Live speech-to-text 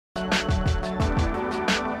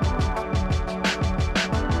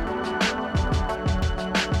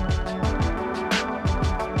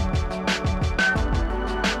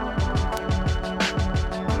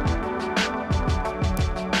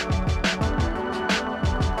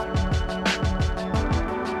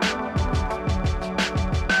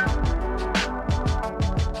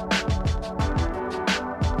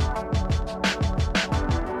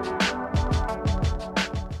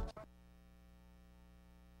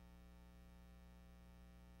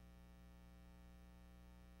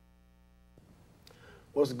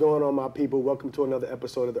What's going on, my people? Welcome to another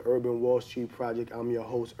episode of the Urban Wall Street Project. I'm your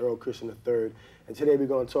host, Earl Christian III, and today we're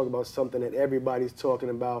going to talk about something that everybody's talking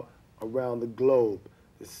about around the globe,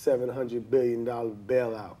 the $700 billion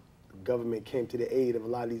bailout. The government came to the aid of a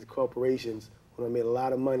lot of these corporations who have made a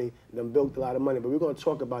lot of money and done built a lot of money, but we're going to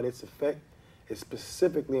talk about its effect,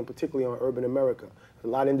 specifically and particularly on urban America. A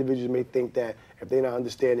lot of individuals may think that if they're not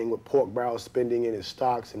understanding what pork barrel spending in is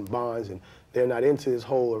stocks and bonds, and they're not into this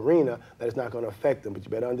whole arena, that it's not going to affect them. But you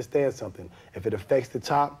better understand something. If it affects the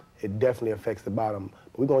top, it definitely affects the bottom.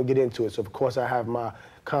 But we're going to get into it. So, of course, I have my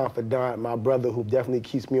confidant, my brother, who definitely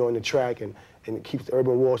keeps me on the track and keeps the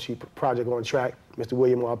Urban Wall Street Project on track, Mr.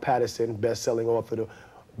 Weatlh Patterson, best-selling author, the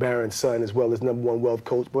Baron's son, as well as #1 wealth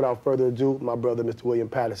coach. But without further ado, my brother, Mr.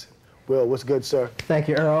 Weatlh Patterson. Will, what's good, sir? Thank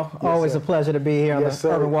you, Earl. Yes, always sir. a pleasure to be here on the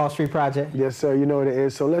Urban Wall Street Project. Yes, sir. You know what it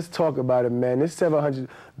is. So let's talk about it, man. This $700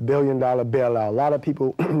 billion bailout. A lot of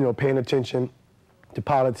people, paying attention to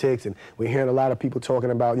politics, and we're hearing a lot of people talking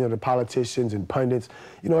about, the politicians and pundits.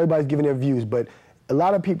 Everybody's giving their views, but a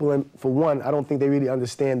lot of people, for one, I don't think they really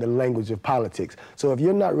understand the language of politics. So if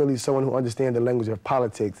you're not really someone who understands the language of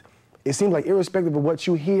politics, it seems like irrespective of what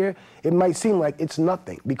you hear, it might seem like it's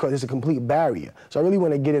nothing because it's a complete barrier. So I really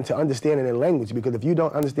want to get into understanding the language, because if you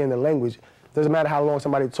don't understand the language, it doesn't matter how long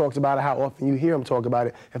somebody talks about it, how often you hear them talk about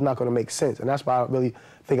it, it's not going to make sense. And that's why I really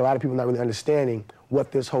think a lot of people are not really understanding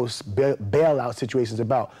what this whole bailout situation is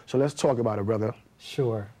about. So let's talk about it, brother.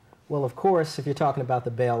 Sure. Well, of course, if you're talking about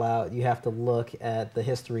the bailout, you have to look at the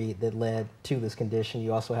history that led to this condition.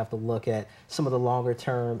 You also have to look at some of the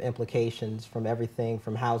longer-term implications, from everything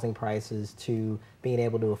from housing prices to being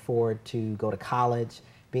able to afford to go to college,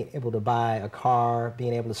 being able to buy a car,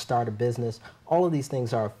 being able to start a business. All of these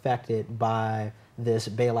things are affected by this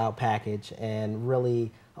bailout package, and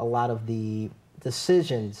really a lot of the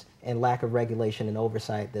decisions and lack of regulation and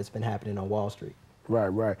oversight that's been happening on Wall Street.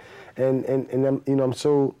 Right. And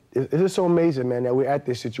it's just so amazing, man, that we're at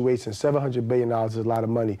this situation. $700 billion is a lot of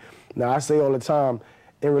money. Now, I say all the time,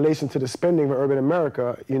 in relation to the spending for urban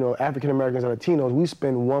America, African Americans and Latinos, we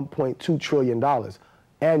spend $1.2 trillion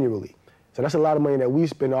annually. So that's a lot of money that we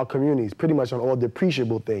spend in our communities, pretty much on all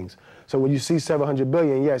depreciable things. So when you see $700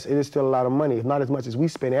 billion, yes, it is still a lot of money. It's not as much as we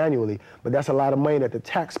spend annually, but that's a lot of money that the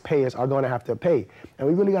taxpayers are going to have to pay. And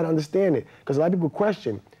we really got to understand it, because a lot of people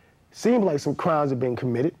question, seems like some crimes have been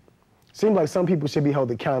committed. Seems like some people should be held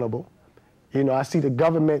accountable. I see the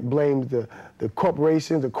government blames the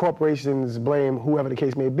corporations blame whoever the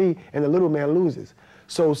case may be, and the little man loses.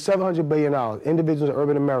 So $700 billion, individuals in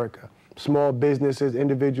urban America, small businesses,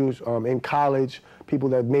 individuals in college, people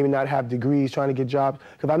that maybe not have degrees trying to get jobs.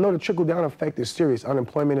 Because I know the trickle-down effect is serious.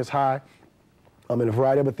 Unemployment is high, and a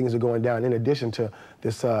variety of other things are going down, in addition to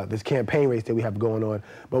this campaign race that we have going on.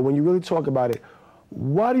 But when you really talk about it,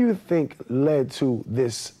 what do you think led to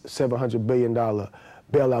this $700 billion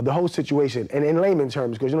bailout, the whole situation, and in layman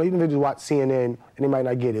terms, because even if they just watch CNN and they might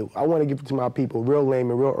not get it, I want to give it to my people, real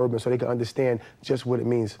layman, real urban, so they can understand just what it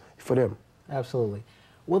means for them. Absolutely.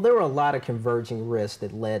 Well, there were a lot of converging risks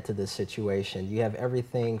that led to this situation. You have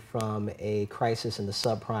everything from a crisis in the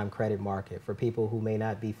subprime credit market. For people who may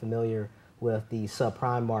not be familiar with the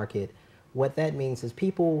subprime market, what that means is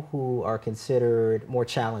people who are considered more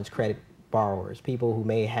challenged credit borrowers, people who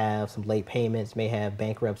may have some late payments, may have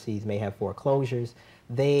bankruptcies, may have foreclosures,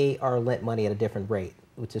 they are lent money at a different rate,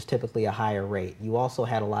 which is typically a higher rate. You also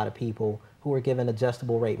had a lot of people who were given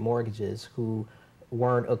adjustable rate mortgages who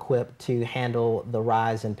weren't equipped to handle the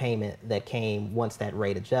rise in payment that came once that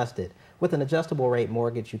rate adjusted. With an adjustable rate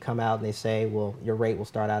mortgage, you come out and they say, well, your rate will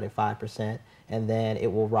start out at 5%, and then it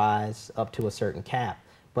will rise up to a certain cap.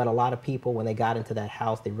 But a lot of people, when they got into that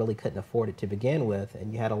house, they really couldn't afford it to begin with.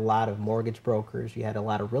 And you had a lot of mortgage brokers, you had a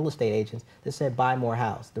lot of real estate agents that said, buy more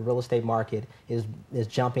house. The real estate market is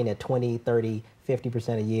jumping at 20, 30,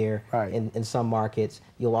 50% a year. Right. In some markets.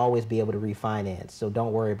 You'll always be able to refinance. So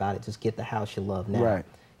don't worry about it. Just get the house you love now. Right.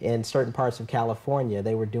 In certain parts of California,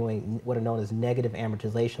 they were doing what are known as negative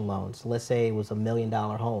amortization loans. So let's say it was $1 million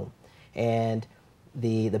home, and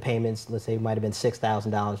the payments, let's say, might have been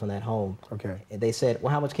 $6,000 on that home. Okay. They said, well,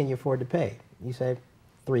 how much can you afford to pay? You say,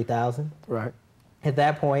 $3,000. Right. At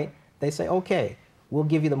that point, they say, okay, we'll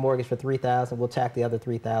give you the mortgage for $3,000. We'll tack the other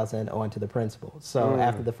 $3,000 onto the principal. So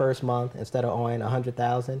after the first month, instead of owing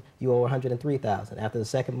 $100,000, you owe $103,000. After the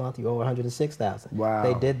second month, you owe $106,000. Wow.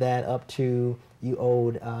 They did that up to you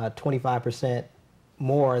owed 25%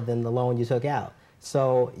 more than the loan you took out.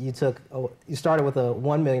 So you started with a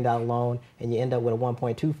 $1 million loan, and you end up with a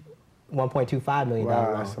 $1.2 $1.25 million Wow,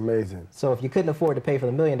 loan. that's amazing. So if you couldn't afford to pay for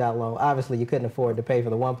the $1 million loan, obviously you couldn't afford to pay for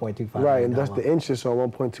the $1.25 million Right, and thus loan. the interest on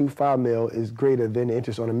 1.25 mil is greater than the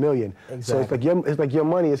interest on $1 million. Exactly. So it's like your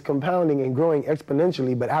money is compounding and growing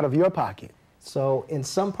exponentially, but out of your pocket. So in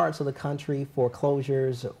some parts of the country,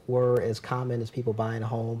 foreclosures were as common as people buying a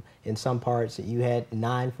home. In some parts, you had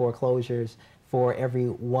 9 foreclosures for every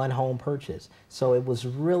 1 home purchase. So it was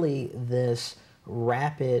really this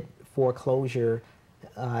rapid foreclosure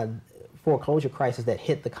crisis that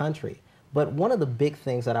hit the country. But one of the big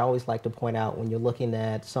things that I always like to point out when you're looking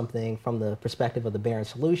at something from the perspective of the Barron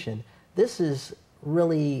solution, this is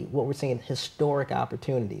really what we're seeing, historic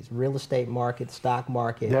opportunities, real estate market, stock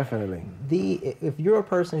market. Definitely. If you're a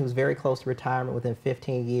person who's very close to retirement within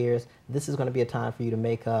 15 years, this is going to be a time for you to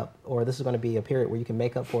make up, or this is going to be a period where you can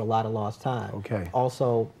make up for a lot of lost time. Okay.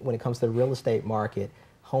 Also, when it comes to the real estate market,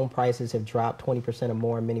 home prices have dropped 20% or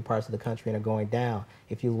more in many parts of the country and are going down.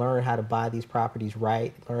 If you learn how to buy these properties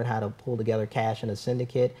right, learn how to pull together cash in a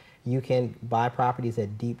syndicate, you can buy properties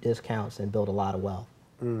at deep discounts and build a lot of wealth.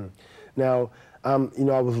 Now, you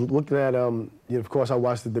know, I was looking at, you know, of course, I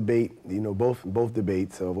watched the debate, you know, both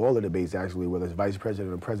debates, of all the debates actually, whether it's vice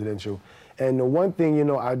president or presidential. And the one thing, you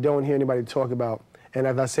know, I don't hear anybody talk about, and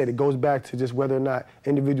as I said, it goes back to just whether or not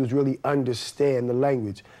individuals really understand the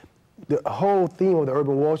language. The whole theme of the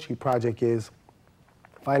Urban Wall Street Project is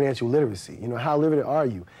financial literacy. You know, how literate are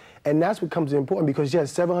you? And that's what comes important because,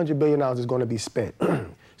 yes, $700 billion is going to be spent.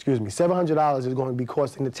 Excuse me, $700 is going to be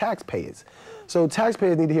costing the taxpayers. So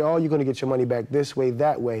taxpayers need to hear, oh, you're going to get your money back this way,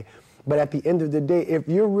 that way. But at the end of the day, if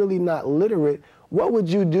you're really not literate, what would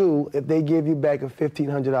you do if they gave you back a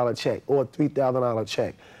 $1,500 check or a $3,000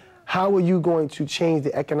 check? How are you going to change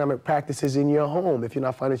the economic practices in your home if you're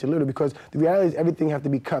not financially literate? Because the reality is everything has to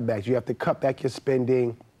be cut back. You have to cut back your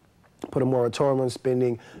spending, put a moratorium on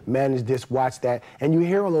spending, manage this, watch that, and you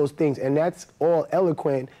hear all those things, and that's all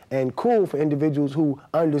eloquent and cool for individuals who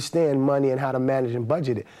understand money and how to manage and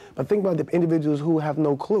budget it. But think about the individuals who have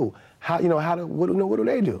no clue. What do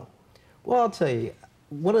they do? Well, I'll tell you,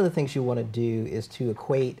 one of the things you want to do is to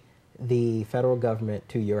equate the federal government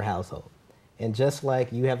to your household. And just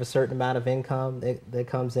like you have a certain amount of income that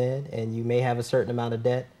comes in and you may have a certain amount of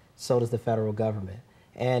debt, so does the federal government.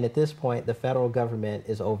 And at this point, the federal government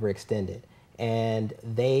is overextended and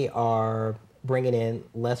they are bringing in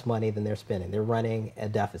less money than they're spending. They're running a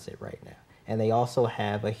deficit right now. And they also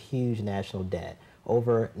have a huge national debt,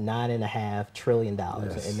 over $9.5 trillion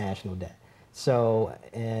in national debt. So,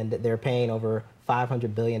 and they're paying over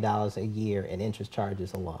 $500 billion a year in interest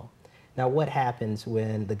charges alone. Now, what happens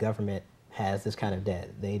when the government has this kind of debt?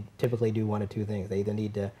 They typically do one of two things. They either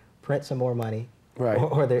need to print some more money, right,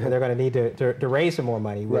 or they're going to need to raise some more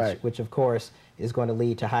money, right, which of course is going to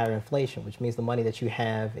lead to higher inflation, which means the money that you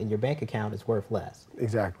have in your bank account is worth less.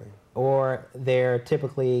 Exactly. Or they're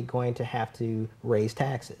typically going to have to raise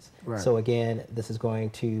taxes. Right. So again, this is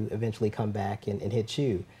going to eventually come back and hit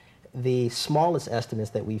you. The smallest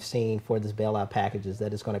estimates that we've seen for this bailout package is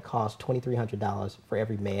that it's going to cost $2,300 for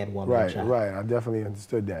every man, woman, and child. Right, I definitely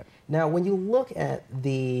understood that. Now, when you look at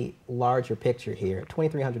the larger picture here,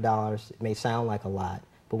 $2,300 may sound like a lot,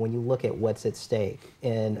 but when you look at what's at stake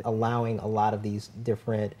in allowing a lot of these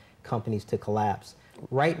different companies to collapse,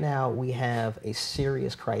 right now we have a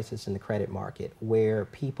serious crisis in the credit market where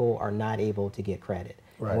people are not able to get credit.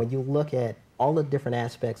 Right. And when you look at all the different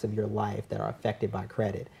aspects of your life that are affected by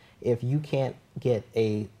credit, if you can't get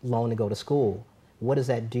a loan to go to school, what does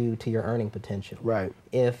that do to your earning potential? Right.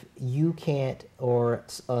 If you can't, or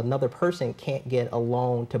another person can't get a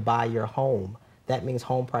loan to buy your home, that means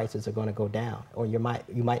home prices are going to go down, or you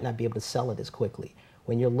might not be able to sell it as quickly.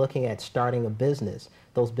 When you're looking at starting a business,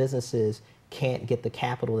 those businesses can't get the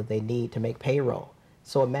capital that they need to make payroll.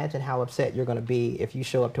 So imagine how upset you're going to be if you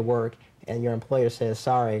show up to work and your employer says,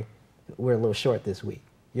 sorry, we're a little short this week.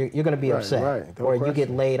 You're going to be upset, right. or you get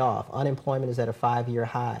laid off. Unemployment is at a 5-year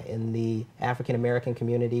high. In the African-American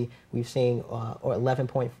community, we've seen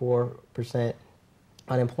 11.4%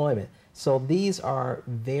 unemployment. So these are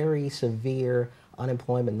very severe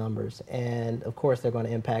unemployment numbers, and of course they're going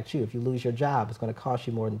to impact you. If you lose your job, it's going to cost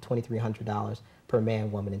you more than $2,300 per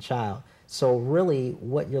man, woman, and child. So really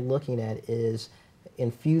what you're looking at is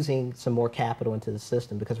infusing some more capital into the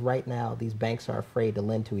system, because right now these banks are afraid to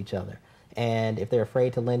lend to each other. And if they're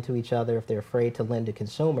afraid to lend to each other, if they're afraid to lend to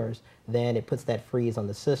consumers, then it puts that freeze on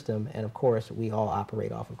the system. And of course, we all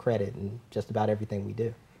operate off of credit in just about everything we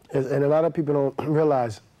do. And a lot of people don't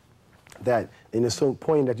realize that, in a certain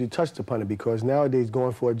point that you touched upon it, because nowadays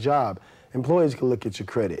going for a job, employers can look at your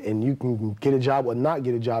credit and you can get a job or not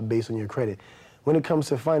get a job based on your credit. when it comes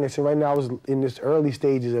to financing, right now I was in this early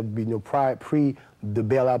stages of pre the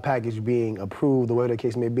bailout package being approved, or whatever the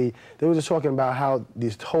case may be. They were just talking about how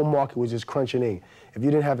this whole market was just crunching in. If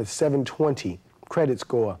you didn't have a 720 credit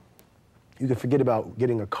score, you could forget about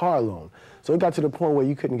getting a car loan. So it got to the point where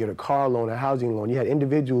you couldn't get a car loan, a housing loan. You had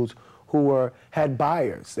individuals who had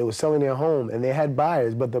buyers. They were selling their home and they had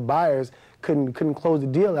buyers, but the buyers couldn't close the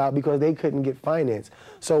deal out because they couldn't get finance.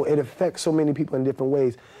 So it affects so many people in different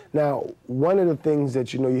ways. Now, one of the things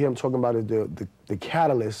that you hear them talking about is the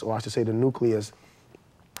catalyst, or I should say the nucleus,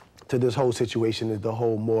 to this whole situation is the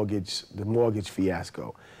whole mortgage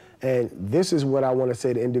fiasco. And this is what I want to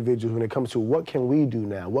say to individuals when it comes to what can we do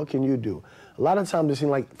now? What can you do? A lot of times it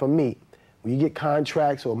seems like, for me, when you get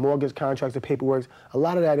contracts or mortgage contracts or paperwork, a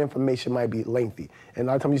lot of that information might be lengthy. And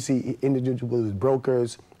a lot of times you see individuals,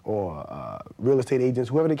 brokers, or real estate agents,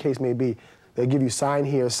 whoever the case may be, they give you sign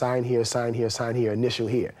here, sign here, sign here, sign here, initial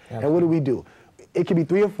here. Absolutely. And what do? It could be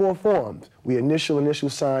 3 or 4 forms. We initial,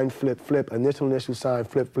 sign, flip, flip, initial, sign,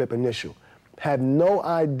 flip, flip, initial. Have no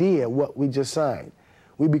idea what we just signed.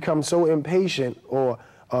 We become so impatient, or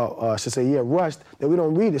rushed, that we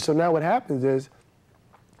don't read it. So now what happens is,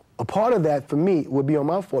 a part of that for me would be on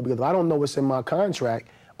my fault, because if I don't know what's in my contract,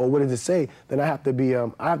 or what does it say, then I have to be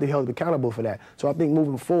held accountable for that. So I think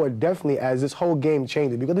moving forward, definitely as this whole game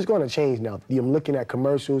changes, because it's going to change now. I'm looking at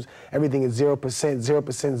commercials, everything is 0%, 0%,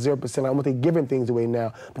 0%. I want to giving things away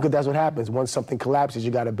now, because that's what happens. Once something collapses, you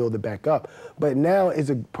got to build it back up. But now is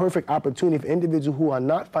a perfect opportunity for individuals who are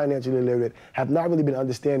not financially literate, have not really been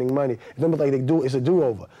understanding money. It's almost like it's a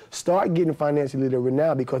do-over. Start getting financially literate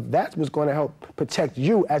now, because that's what's going to help protect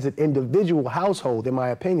you as an individual household, in my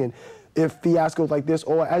opinion, if fiascos like this,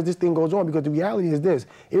 or as this thing goes on, because the reality is this: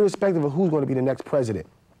 irrespective of who's going to be the next president,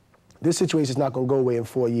 this situation is not going to go away in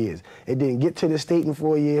 4 years. It didn't get to the state in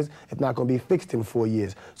 4 years. It's not going to be fixed in 4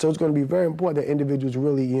 years. So it's going to be very important that individuals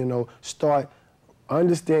really, start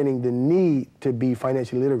understanding the need to be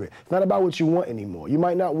financially literate. It's not about what you want anymore. You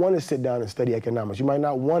might not want to sit down and study economics. You might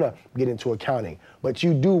not want to get into accounting, but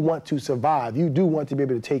you do want to survive. You do want to be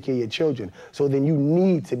able to take care of your children. So then you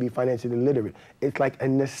need to be financially literate. It's like a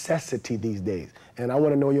necessity these days. And I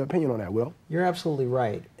want to know your opinion on that, Will. You're absolutely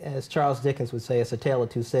right. As Charles Dickens would say, it's a tale of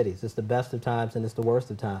two cities. It's the best of times and it's the worst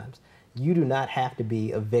of times. You do not have to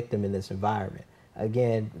be a victim in this environment.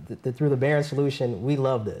 Again, through the Barron Solution, we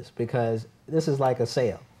love this, because this is like a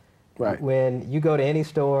sale. Right. When you go to any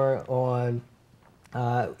store, on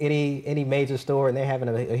any major store, and they're having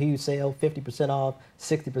a huge sale, 50% off,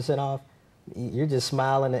 60% off, you're just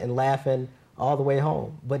smiling and laughing all the way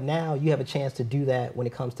home. But now you have a chance to do that when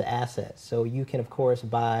it comes to assets. So you can, of course,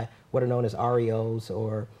 buy what are known as REOs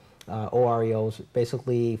or OREOs,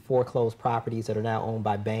 basically foreclosed properties that are now owned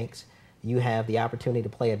by banks. You have the opportunity to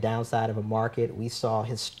play a downside of a market. We saw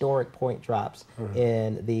historic point drops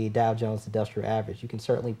in the Dow Jones Industrial Average. You can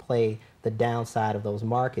certainly play the downside of those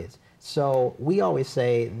markets. So we always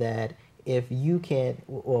say that if you can,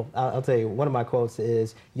 well, I'll tell you, one of my quotes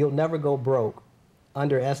is, you'll never go broke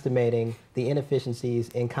underestimating the inefficiencies,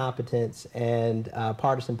 incompetence, and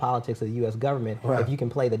partisan politics of the U.S. government if you can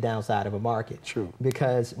play the downside of a market. True.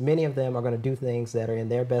 Because many of them are going to do things that are in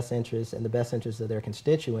their best interest and the best interest of their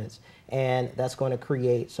constituents, and that's going to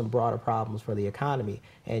create some broader problems for the economy.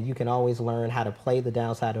 And you can always learn how to play the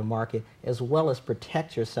downside of a market as well as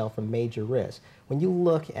protect yourself from major risks. When you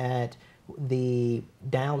look at the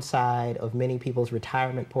downside of many people's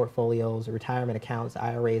retirement portfolios, retirement accounts,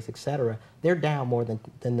 IRAs, etc., they're down more than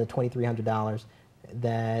the $2,300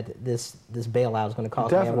 that this bailout is going to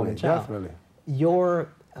cost everyone and child. Definitely. Your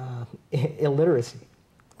illiteracy,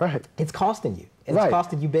 it's costing you. And it's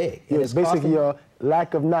costing you big. Yeah, it's basically your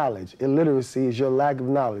lack of knowledge. Illiteracy is your lack of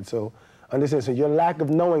knowledge. So understand, so your lack of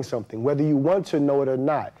knowing something, whether you want to know it or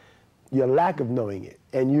not, your lack of knowing it,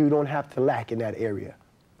 and you don't have to lack in that area.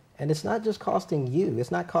 And it's not just costing you.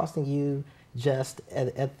 It's not costing you just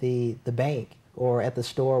at the bank or at the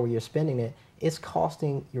store where you're spending it. It's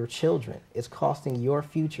costing your children. It's costing your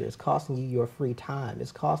future. It's costing you your free time.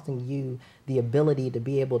 It's costing you the ability to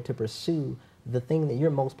be able to pursue the thing that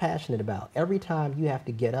you're most passionate about. Every time you have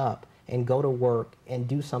to get up and go to work and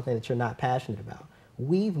do something that you're not passionate about.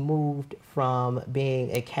 We've moved from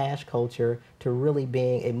being a cash culture to really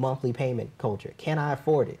being a monthly payment culture. Can I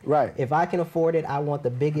afford it? Right. If I can afford it, I want the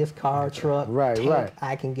biggest car, truck, tank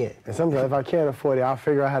I can get. And sometimes if I can't afford it, I'll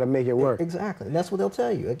figure out how to make it work. Exactly. And that's what they'll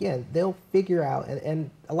tell you. Again, they'll figure out, and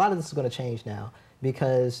a lot of this is going to change now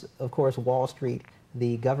because, of course, Wall Street,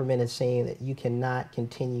 the government is saying that you cannot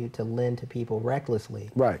continue to lend to people recklessly.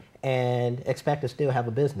 Right. and expect to still have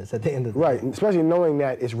a business at the end of the day. Right, especially knowing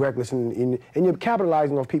that it's reckless and you're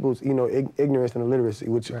capitalizing on people's ignorance and illiteracy,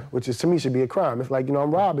 which is to me should be a crime. It's like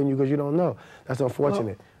I'm robbing you because you don't know. That's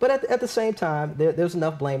unfortunate. Well, but at the same time, there's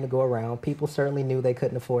enough blame to go around. People certainly knew they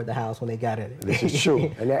couldn't afford the house when they got it. This is true.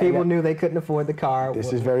 People knew they couldn't afford the car.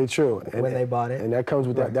 This is very true. When they bought it. And that comes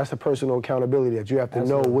with that. That's a personal accountability that you have to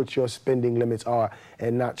know what your spending limits are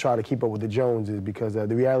and not try to keep up with the Joneses, because the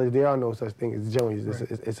reality is there are no such thing as Joneses.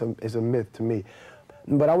 It's a myth to me.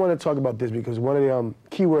 But I want to talk about this because one of the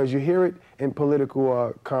key words, you hear it in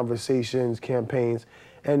political conversations, campaigns,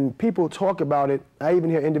 and people talk about it. I even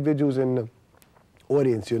hear individuals in the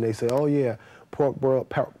audience, and they say, oh yeah, pork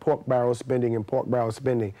barrel spending and pork barrel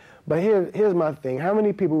spending. But here's my thing. How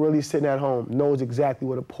many people really sitting at home knows exactly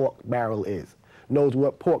what a pork barrel is, knows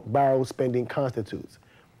what pork barrel spending constitutes?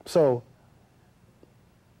 So,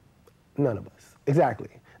 none of us. Exactly.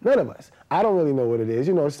 None of us. I don't really know what it is.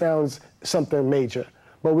 It sounds something major,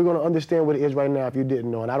 but we're going to understand what it is right now if you didn't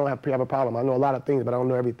know. And I don't have a problem. I know a lot of things, but I don't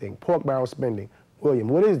know everything. Pork barrel spending. William,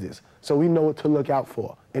 what is this? So we know what to look out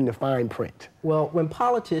for in the fine print. Well, when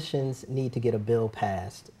politicians need to get a bill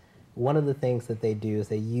passed, one of the things that they do is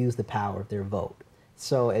they use the power of their vote.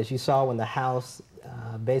 So as you saw when the House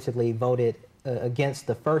basically voted against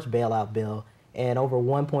the first bailout bill, and over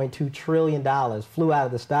 $1.2 trillion flew out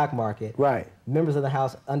of the stock market, right, members of the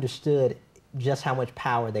House understood just how much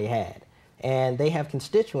power they had. And they have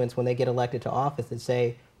constituents when they get elected to office that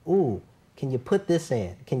say, ooh, can you put this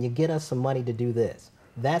in? Can you get us some money to do this?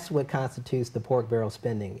 That's what constitutes the pork barrel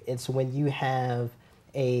spending. It's when you have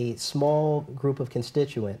a small group of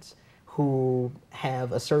constituents who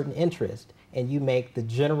have a certain interest and you make the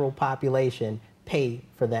general population pay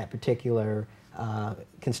for that particular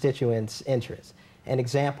constituent's interest. An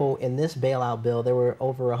example, in this bailout bill, there were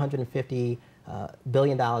over $150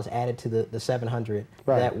 billion added to the 700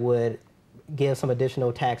 that would give some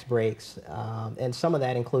additional tax breaks, and some of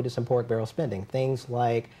that included some pork barrel spending. Things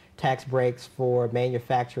like tax breaks for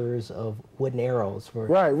manufacturers of wooden arrows for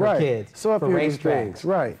kids, so for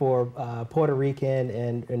racetracks, for Puerto Rican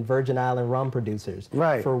and Virgin Island rum producers,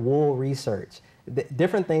 for wool research,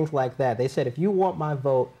 different things like that. They said, if you want my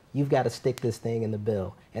vote, you've got to stick this thing in the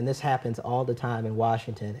bill. And this happens all the time in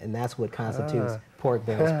Washington, and that's what constitutes pork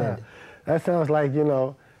barrel spending. That sounds like,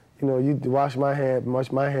 you wash my hand,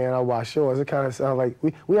 I wash yours. It kind of sounds like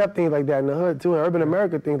we have things like that in the hood too. In urban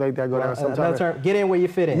America, things like that go down sometimes. Get in where you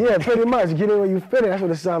fit in. Yeah, pretty much. Get in where you fit in. That's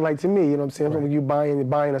what it sounds like to me. You know what I'm saying? When you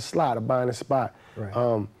buying a slot or buying a spot.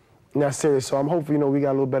 Right. Not serious. So I'm hoping we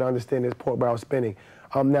got a little better understanding of this pork barrel spending.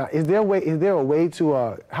 Now, is there a way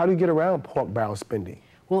to how do you get around pork barrel spending?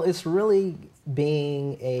 Well, it's really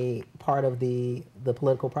being a part of the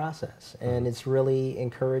political process, and it's really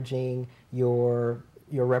encouraging your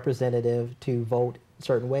representative to vote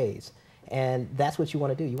certain ways. And that's what you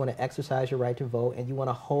want to do. You want to exercise your right to vote, and you want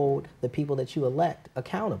to hold the people that you elect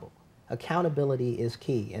accountable. Accountability is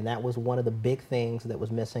key, and that was one of the big things that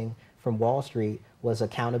was missing from Wall Street, was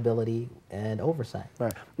accountability and oversight.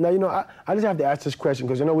 Right. Now, I just have to ask this question,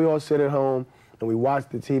 because we all sit at home and we watch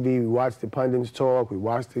the TV, we watch the pundits talk, we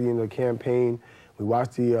watch the campaign, we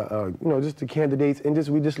watch the just the candidates, and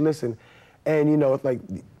we just listen. And it's like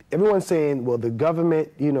everyone's saying, well, the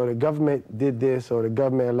government did this, or the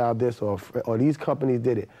government allowed this, or these companies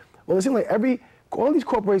did it. Well, it seems like all these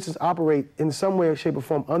corporations operate in some way, shape, or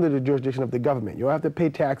form under the jurisdiction of the government. You all have to pay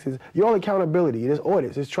taxes. You're all accountability. There's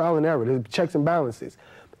audits. There's trial and error. There's checks and balances.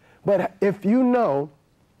 But if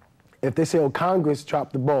they say, oh, Congress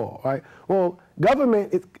dropped the ball, right? Well,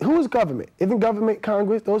 government, who is government? Isn't government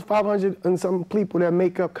Congress? Those 500 and some people that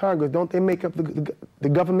make up Congress, don't they make up the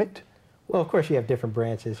government? Well, of course you have different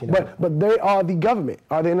branches, But they are the government,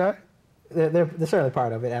 are they not? They're certainly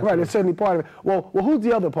part of it. Absolutely. Right, they're certainly part of it. Well, who's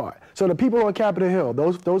the other part? So the people on Capitol Hill,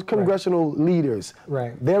 those congressional leaders,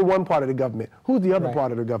 they're one part of the government. Who's the other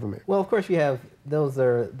part of the government? Well, of course you have, those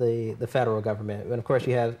are the federal government, and of course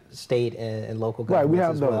you have state and local governments we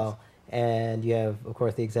have as those. well. And you have, of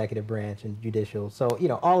course, the executive branch and judicial. So,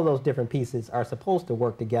 all of those different pieces are supposed to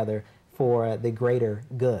work together for the greater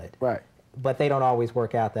good. Right. But they don't always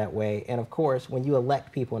work out that way. And of course, when you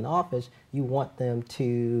elect people in office, you want them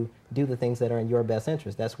to do the things that are in your best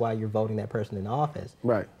interest. That's why you're voting that person in office.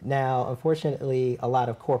 Right. Now, unfortunately, a lot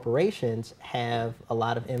of corporations have a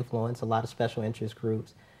lot of influence. A lot of special interest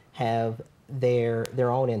groups have their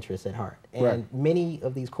own interests at heart. And many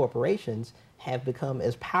of these corporations have become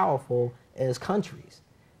as powerful as countries.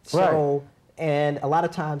 So, and a lot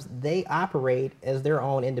of times they operate as their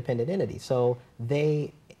own independent entity. So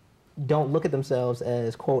they don't look at themselves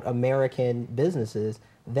as, quote, American businesses.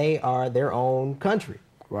 They are their own country.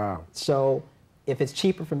 Wow. So if it's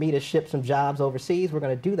cheaper for me to ship some jobs overseas, we're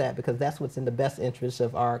going to do that because that's what's in the best interest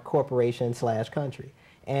of our corporation slash country.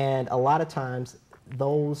 And a lot of times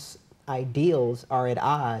those ideals are at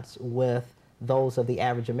odds with those of the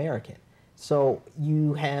average American. So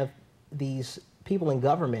you have these people in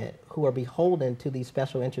government who are beholden to these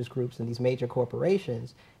special interest groups and these major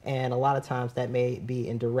corporations, and a lot of times that may be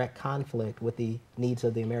in direct conflict with the needs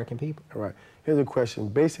of the American people. All right. Here's a question.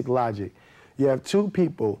 Basic logic. You have two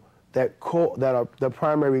people that are the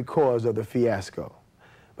primary cause of the fiasco,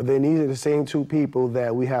 but then these are the same two people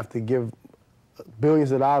that we have to give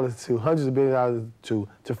billions of dollars to, hundreds of billions of dollars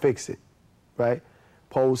to fix it, right?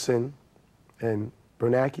 Patterson and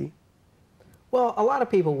Bernanke. Well, a lot of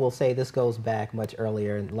people will say this goes back much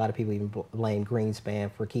earlier, and a lot of people even blame Greenspan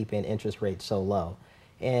for keeping interest rates so low.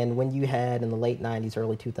 And when you had in the late 90s,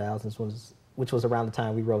 early 2000s, which was around the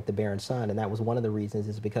time we wrote The Barren Sun, and that was one of the reasons,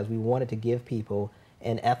 is because we wanted to give people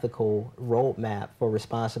an ethical roadmap for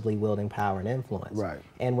responsibly wielding power and influence. Right.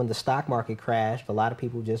 And when the stock market crashed, a lot of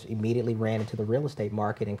people just immediately ran into the real estate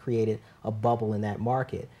market and created a bubble in that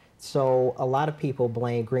market. So a lot of people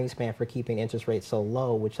blame Greenspan for keeping interest rates so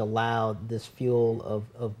low, which allowed this fuel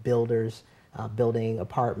of builders building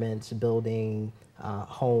apartments, building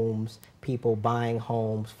homes, people buying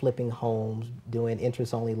homes, flipping homes, doing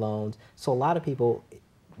interest-only loans. So a lot of people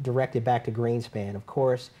directed back to Greenspan. Of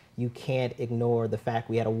course, you can't ignore the fact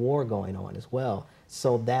we had a war going on as well.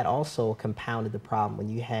 So that also compounded the problem when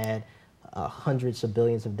you had hundreds of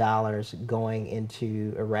billions of dollars going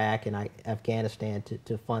into Iraq and Afghanistan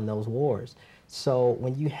to fund those wars. So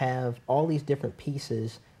when you have all these different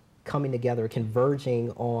pieces coming together,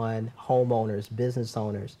 converging on homeowners, business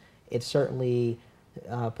owners, it certainly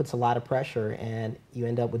puts a lot of pressure, and you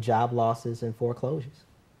end up with job losses and foreclosures.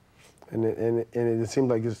 And it seems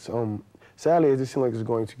like it's, sadly, it just seems like it's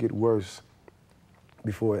going to get worse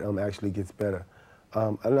before it actually gets better.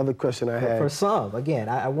 Another question I had. For some, again,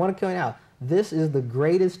 I want to point out, this is the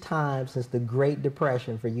greatest time since the Great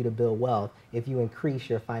Depression for you to build wealth if you increase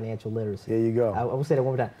your financial literacy. There you go. I will say that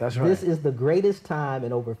one more time. That's right. This is the greatest time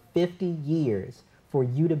in over 50 years for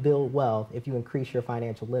you to build wealth if you increase your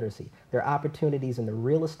financial literacy. There are opportunities in the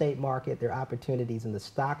real estate market, there are opportunities in the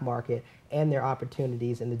stock market, and there are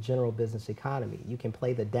opportunities in the general business economy. You can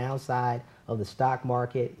play the downside of the stock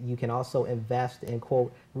market. You can also invest in,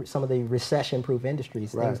 quote, some of the recession-proof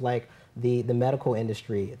industries, right. Things like the medical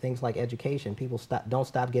industry, things like education. People don't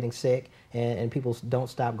stop getting sick, and people don't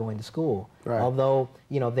stop going to school. Right. Although,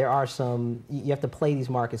 you know, there are some, you have to play these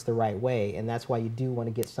markets the right way, and that's why you do want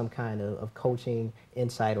to get some kind of coaching,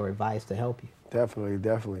 insight, or advice to help you. Definitely,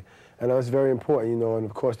 definitely. And that's very important, you know, and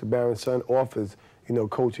of course the Barren Sun offers, you know,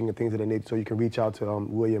 coaching and things of that nature, so you can reach out to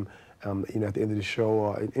William, you know, at the end of the show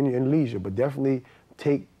or in leisure, but definitely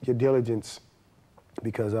take your diligence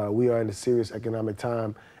because we are in a serious economic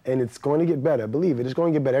time, and it's going to get better. Believe it, it's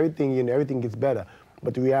going to get better. Everything, you know, everything gets better.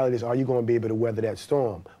 But the reality is, are you going to be able to weather that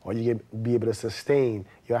storm? Are you going to be able to sustain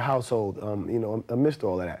your household, you know, amidst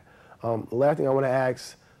all of that? The last thing I want to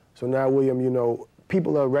ask, so now, William, you know,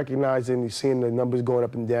 people are recognizing, seeing the numbers going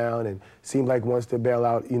up and down, and seems like once the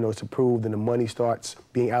bailout, you know, is approved and the money starts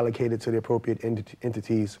being allocated to the appropriate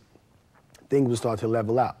entities, things will start to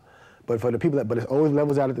level out. But for the people but it always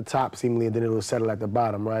levels out at the top seemingly, and then it'll settle at the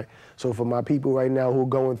bottom, right? So for my people right now who are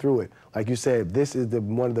going through it, like you said, this is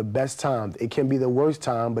one of the best times. It can be the worst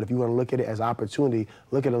time, but if you want to look at it as opportunity,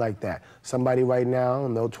 look at it like that. Somebody right now, you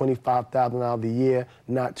know, $25,000 a year,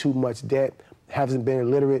 not too much debt, hasn't been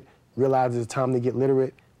illiterate, realizes it's time to get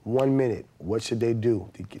literate. 1 minute, what should they do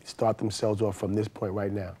to start themselves off from this point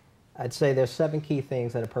right now? I'd say there's 7 key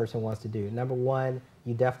things that a person wants to do. Number 1,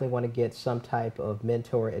 you definitely want to get some type of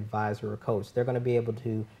mentor, advisor, or coach. They're going to be able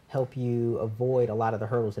to help you avoid a lot of the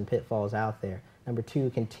hurdles and pitfalls out there. Number 2,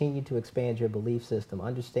 continue to expand your belief system.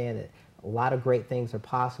 Understand that a lot of great things are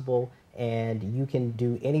possible, and you can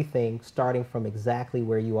do anything starting from exactly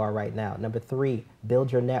where you are right now. Number 3,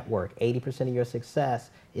 build your network. 80% of your success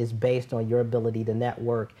is based on your ability to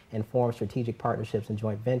network and form strategic partnerships and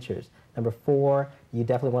joint ventures. Number 4, you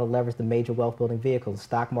definitely want to leverage the major wealth building vehicles,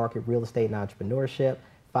 stock market, real estate, and entrepreneurship.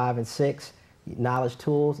 5 and 6, knowledge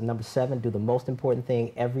tools. And number 7, do the most important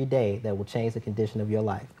thing every day that will change the condition of your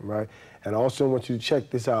life. Right. And I also want you to check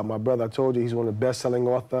this out. My brother, I told you, he's one of the best-selling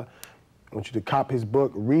authors. I want you to cop his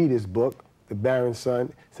book, read his book, The Barren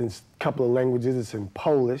Sun. It's in a couple of languages. It's in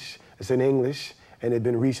Polish, it's in English, and it's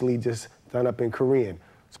been recently just done up in Korean.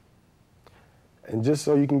 And just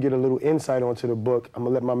so you can get a little insight onto the book, I'm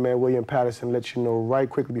gonna let my man William Patterson let you know right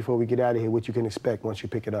quickly before we get out of here what you can expect once you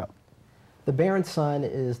pick it up. The Barren Son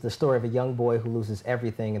is the story of a young boy who loses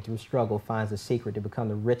everything and through struggle finds a secret to become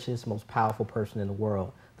the richest, most powerful person in the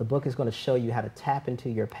world. The book is going to show you how to tap into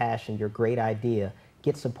your passion, your great idea,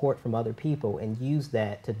 get support from other people, and use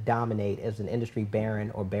that to dominate as an industry baron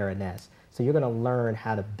or baroness. So you're going to learn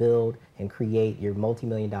how to build and create your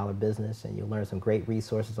multi-million-dollar business, and you'll learn some great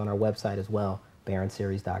resources on our website as well,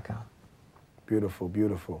 baronseries.com. Beautiful,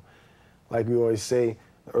 beautiful. Like we always say,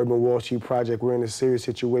 the Urban Wall Street Project, we're in a serious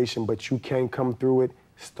situation, but you can come through it.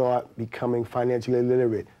 Start becoming financially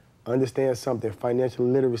literate. Understand something, financial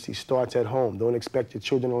literacy starts at home. Don't expect your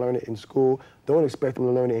children to learn it in school. Don't expect them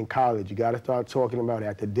to learn it in college. You got to start talking about it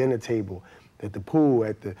at the dinner table, at the pool,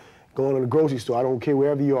 going to the grocery store. I don't care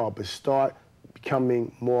wherever you are, but start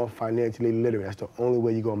becoming more financially literate. That's the only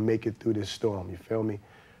way you're going to make it through this storm. You feel me?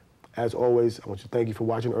 As always, I want to thank you for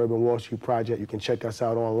watching Urban Wall Street Project. You can check us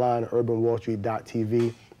out online at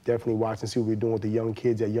urbanwallstreet.tv. Definitely watch and see what we're doing with the young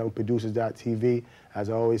kids at youngproducers.tv. As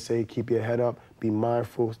I always say, keep your head up, be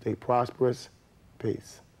mindful, stay prosperous.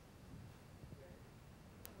 Peace.